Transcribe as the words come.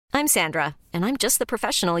I'm Sandra, and I'm just the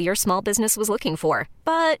professional your small business was looking for.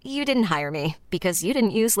 But you didn't hire me because you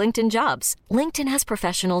didn't use LinkedIn Jobs. LinkedIn has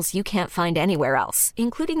professionals you can't find anywhere else,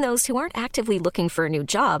 including those who aren't actively looking for a new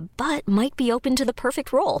job, but might be open to the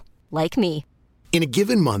perfect role, like me. In a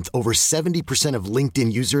given month, over 70% of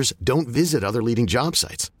LinkedIn users don't visit other leading job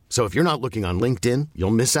sites. So if you're not looking on LinkedIn,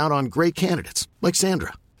 you'll miss out on great candidates like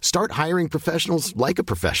Sandra. Start hiring professionals like a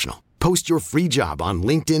professional. Post your free job on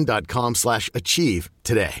linkedin.com/achieve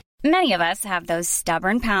today. Many of us have those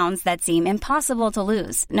stubborn pounds that seem impossible to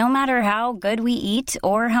lose, no matter how good we eat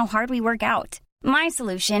or how hard we work out. My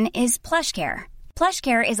solution is PlushCare.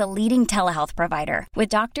 PlushCare is a leading telehealth provider with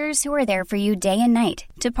doctors who are there for you day and night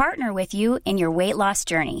to partner with you in your weight loss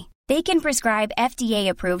journey. They can prescribe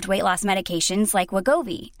FDA-approved weight loss medications like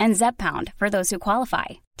Wegovy and Zepbound for those who qualify.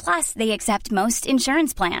 Plus, they accept most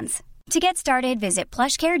insurance plans. To get started, visit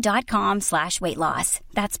plushcare.com/weightloss.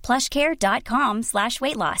 That's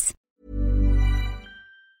plushcare.com/weightloss.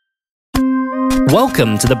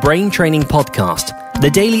 Welcome to the Brain Training Podcast, the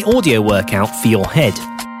daily audio workout for your head.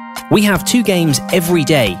 We have 2 games every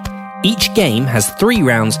day. Each game has 3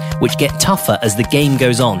 rounds which get tougher as the game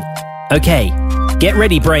goes on. Okay, get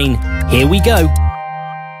ready, brain. Here we go.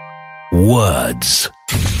 Words.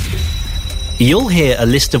 You'll hear a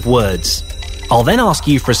list of words. I'll then ask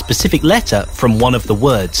you for a specific letter from one of the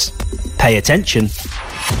words. Pay attention.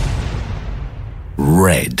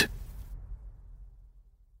 Red.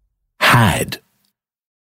 Had.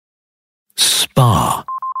 Spa.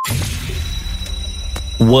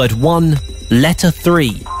 Word 1, letter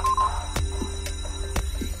 3.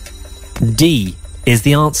 D is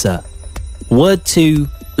the answer. Word 2,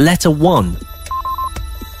 letter 1.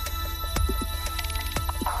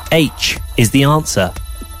 H is the answer.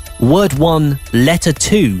 Word 1, letter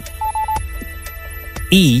 2.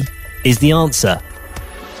 E is the answer.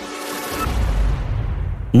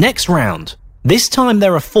 Next round. This time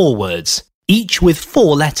there are 4 words, each with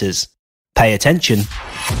 4 letters. Pay attention.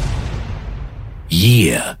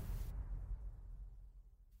 Year.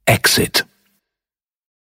 Exit.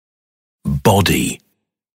 Body.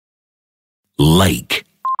 Lake.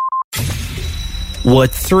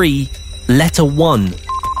 Word 3, letter 1.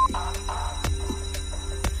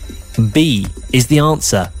 B is the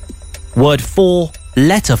answer. Word 4,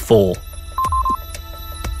 letter 4.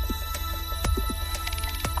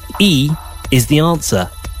 E is the answer.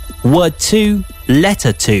 Word 2,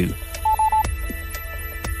 letter 2.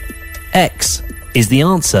 X is the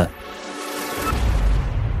answer.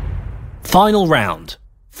 Final round.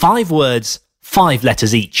 5 words, 5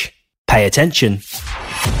 letters each. Pay attention.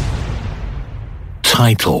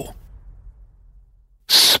 Title.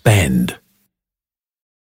 Spend.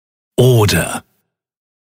 Order.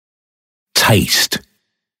 Taste.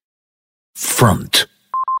 Front.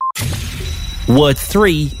 Word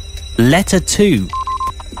 3, letter 2.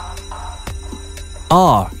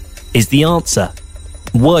 R is the answer.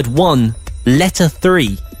 Word 1, letter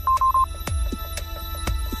 3.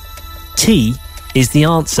 T is the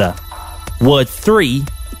answer. Word 3,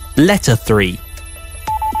 letter 3.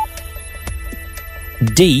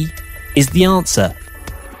 D is the answer.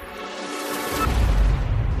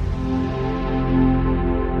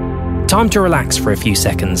 Time to relax for a few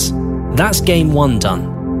seconds. That's game 1 done.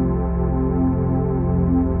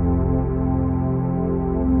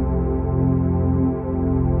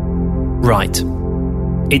 Right.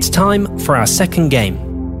 It's time for our second game.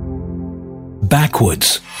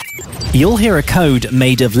 Backwards. You'll hear a code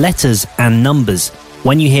made of letters and numbers.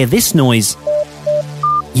 When you hear this noise,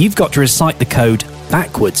 you've got to recite the code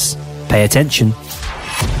backwards. Pay attention.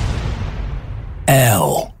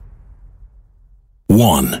 L.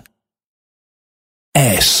 1.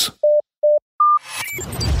 S.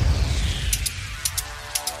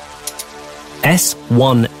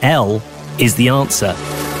 S1L is the answer.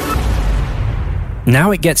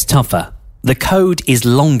 Now it gets tougher. The code is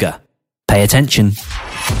longer. Pay attention.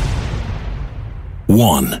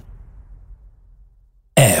 1.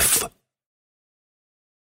 F.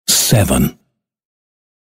 7.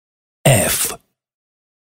 F.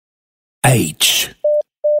 H.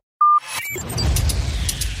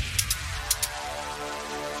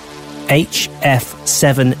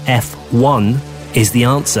 HF7F1 is the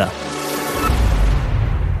answer.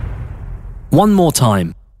 One more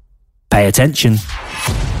time. Pay attention.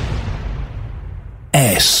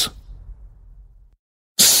 S.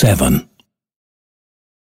 7.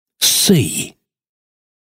 C.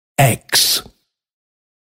 X.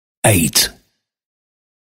 8.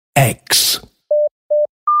 X.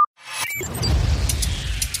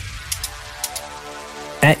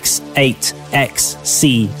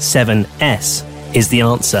 X8XC7S is the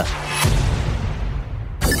answer.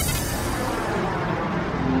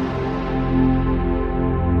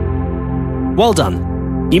 Well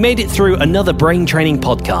done. You made it through another brain training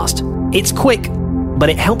podcast. It's quick, but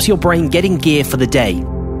it helps your brain get in gear for the day.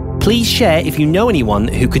 Please share if you know anyone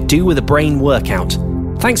who could do with a brain workout.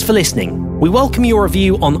 Thanks for listening. We welcome your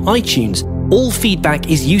review on iTunes. All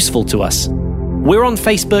feedback is useful to us. We're on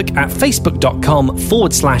Facebook at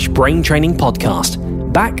facebook.com/brain training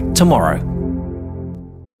podcast. Back tomorrow.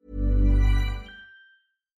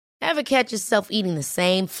 Ever catch yourself eating the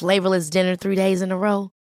same flavorless dinner 3 days in a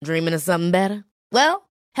row? Dreaming of something better? Well,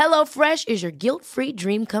 HelloFresh is your guilt-free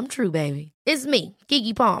dream come true, baby. It's me,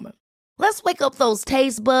 Keke Palmer. Let's wake up those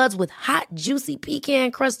taste buds with hot, juicy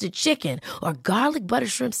pecan-crusted chicken or garlic butter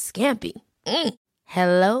shrimp scampi.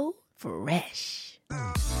 Hello Fresh.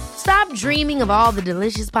 Stop dreaming of all the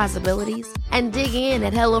delicious possibilities and dig in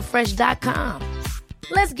at HelloFresh.com.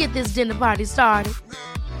 Let's get this dinner party started.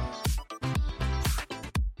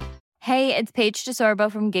 Hey, it's Paige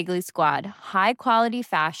DeSorbo from Giggly Squad. High quality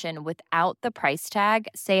fashion without the price tag.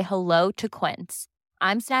 Say hello to Quince.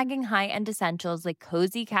 I'm snagging high-end essentials like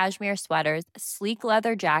cozy cashmere sweaters, sleek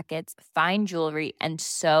leather jackets, fine jewelry, and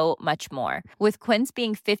so much more. With Quince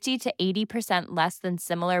being 50 to 80% less than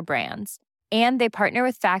similar brands. And they partner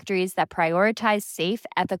with factories that prioritize safe,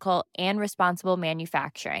 ethical, and responsible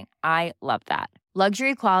manufacturing. I love that.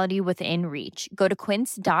 Luxury quality within reach. Go to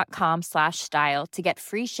quince.com/style to get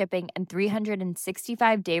free shipping and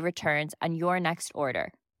 365-day returns on your next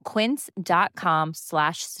order.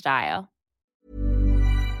 Quince.com/style.